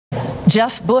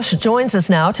Jeff Bush joins us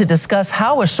now to discuss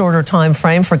how a shorter time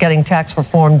frame for getting tax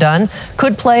reform done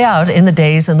could play out in the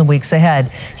days and the weeks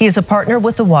ahead. He is a partner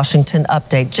with the Washington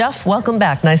Update. Jeff, welcome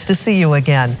back. Nice to see you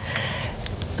again.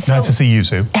 Nice to see you,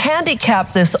 Sue.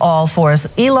 Handicap this all for us.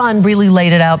 Elon really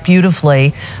laid it out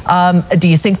beautifully. Do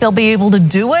you think they'll be able to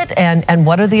do it? And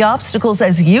what are the obstacles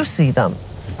as you see them?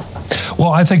 Well,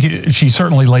 I think she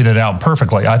certainly laid it out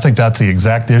perfectly. I think that's the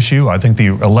exact issue. I think the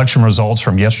election results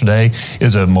from yesterday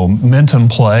is a momentum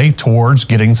play towards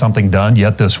getting something done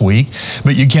yet this week.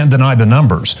 But you can't deny the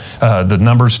numbers. The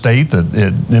numbers state that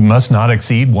it must not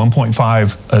exceed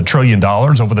 $1.5 trillion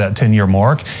over that 10-year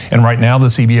mark. And right now, the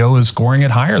CBO is scoring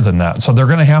it higher than that. So they're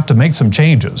going to have to make some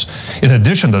changes. In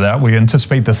addition to that, we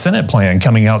anticipate the Senate plan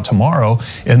coming out tomorrow.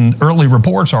 And early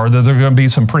reports are that there are going to be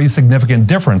some pretty significant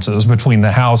differences between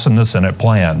the House and the Senate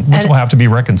plan, which will have to be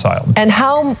reconciled. And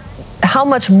how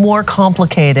much more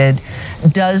complicated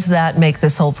does that make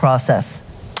this whole process?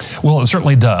 Well, it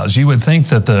certainly does. You would think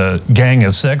that the Gang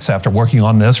of Six, after working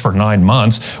on this for 9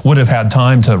 months, would have had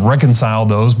time to reconcile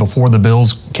those before the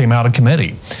bills came out of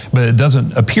committee. But it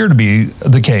doesn't appear to be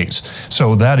the case.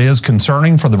 So that is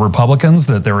concerning for the Republicans,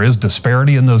 that there is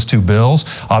disparity in those two bills.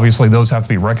 Obviously, those have to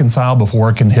be reconciled before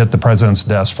it can hit the president's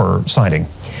desk for signing.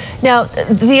 Now,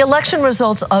 the election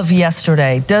results of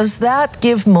yesterday, does that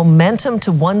give momentum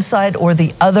to one side or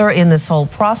the other in this whole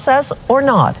process or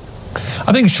not?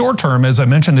 I think short term, as I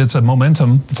mentioned, it's a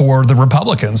momentum for the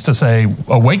Republicans to say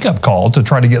a wake-up call to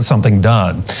try to get something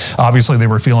done. Obviously, they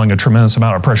were feeling a tremendous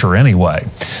amount of pressure anyway.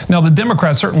 Now, the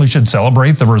Democrats certainly should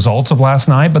celebrate the results of last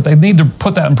night, but they need to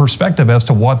put that in perspective as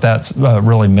to what that's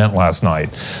really meant last night.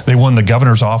 They won the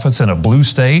governor's office in a blue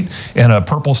state and a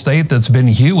purple state that's been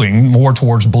hewing more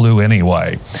towards blue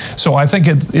anyway. So I think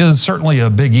it is certainly a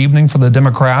big evening for the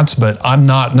Democrats, but I'm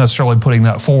not necessarily putting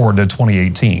that forward to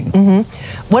 2018.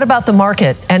 What about the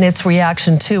market and its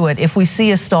reaction to it? If we see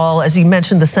a stall, as you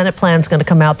mentioned, the Senate plan is going to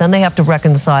come out, then they have to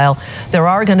reconcile. There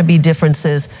are going to be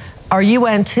differences. Are you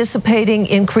anticipating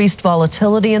increased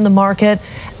volatility in the market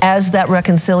as that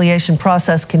reconciliation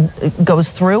process goes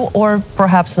through, or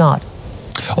perhaps not?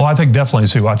 Well, I think definitely,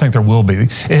 Sue. I think there will be.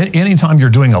 Anytime you're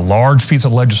doing a large piece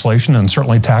of legislation, and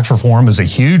certainly tax reform is a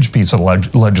huge piece of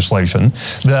legislation,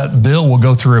 that bill will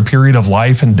go through a period of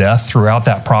life and death throughout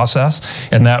that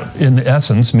process. And that, in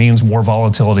essence, means more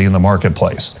volatility in the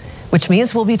marketplace. Which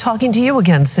means we'll be talking to you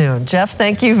again soon. Jeff,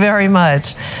 thank you very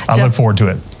much. I look forward to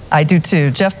it. I do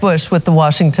too. Jeff Bush with the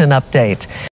Washington Update.